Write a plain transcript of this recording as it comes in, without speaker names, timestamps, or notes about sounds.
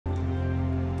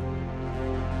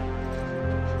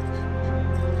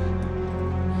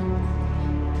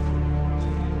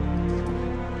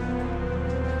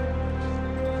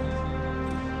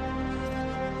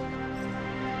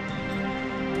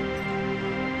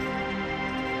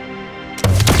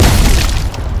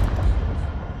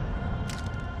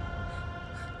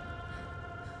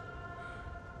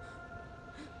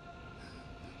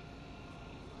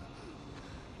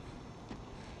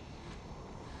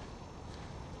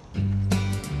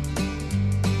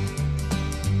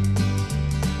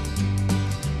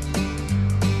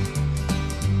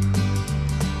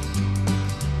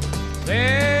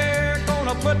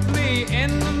put me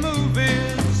in the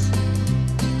movies.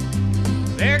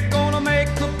 They're gonna make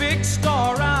a big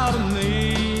star out of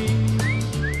me.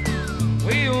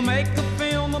 We'll make a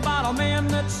film about a man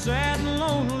that's sad and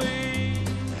lonely.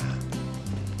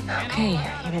 Okay,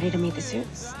 you ready to meet the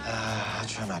suits? I'll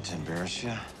try not to embarrass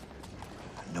you.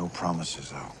 No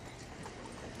promises, though.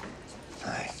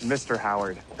 Hi. Mr.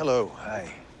 Howard. Hello.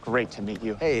 Hi. Great to meet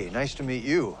you. Hey, nice to meet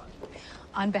you.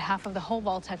 On behalf of the whole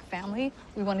Vault-Tec family,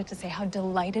 we wanted to say how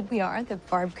delighted we are that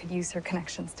Barb could use her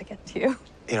connections to get to you.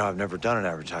 You know, I've never done an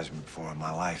advertisement before in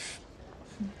my life.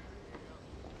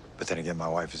 But then again, my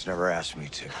wife has never asked me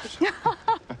to. So.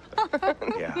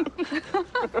 Yeah.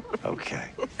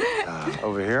 Okay.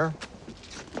 Over here?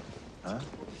 Huh?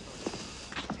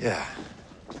 Yeah.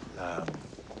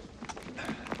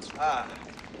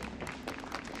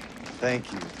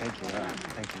 Thank you. Thank you.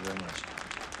 Thank you very much.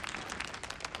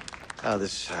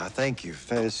 Thank you.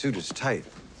 This suit is tight.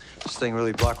 This thing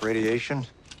really block radiation?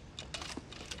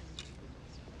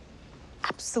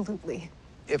 Absolutely.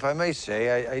 If I may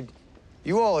say,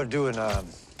 you all are doing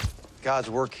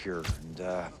God's work here, and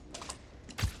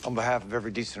on behalf of every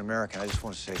decent American, I just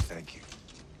want to say thank you.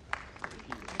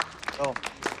 Well,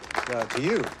 to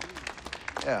you.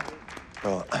 Yeah.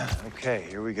 Well, okay,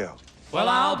 here we go. Well,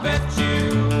 I'll bet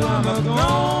you I'm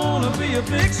gonna be a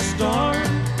big star.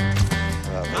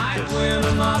 Might win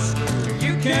an Oscar,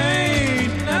 you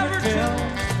can't never tell.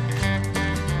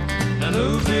 The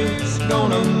movie's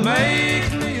gonna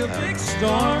make me a big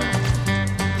star,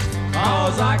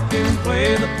 'cause I can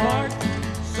play the part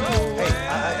so well.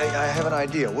 Hey, I have an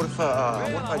idea. What if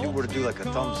I were to do like a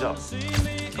thumbs up?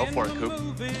 Go for it, Coop.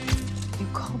 You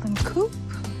call them Coop?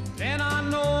 Then I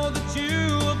know that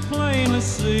you will plainly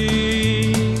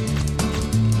see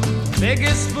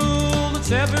biggest fool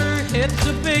that's ever hit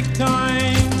the big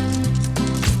time.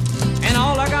 And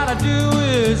all I gotta do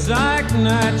is act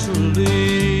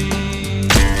naturally.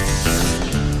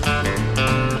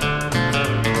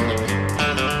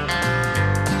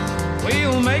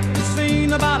 We'll make the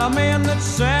scene about a man that's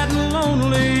sad and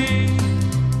lonely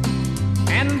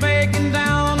and begging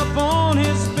down upon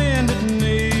his bended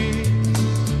knee.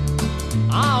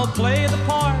 I'll play the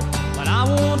part, but I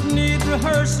won't need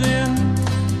rehearsing.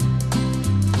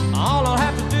 All I'll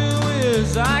have to do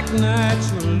is act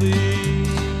naturally.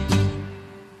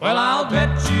 Well, I'll bet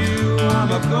you I'm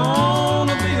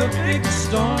gonna be a big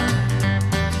star.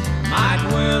 Might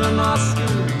win an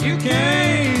Oscar, you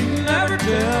can't never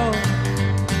tell.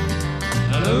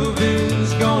 The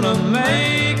movie's gonna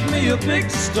make me a big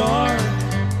star,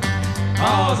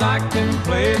 'cause I can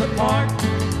play the part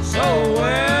so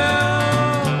well.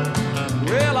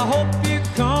 Well, I hope you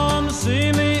come to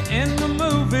see me in the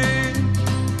movie.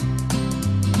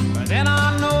 But then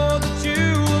I know that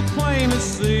you will plainly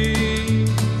see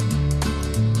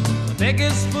the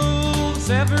biggest fool that's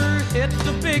ever hit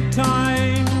the big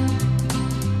time.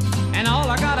 And all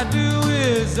I gotta do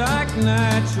is act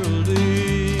naturally.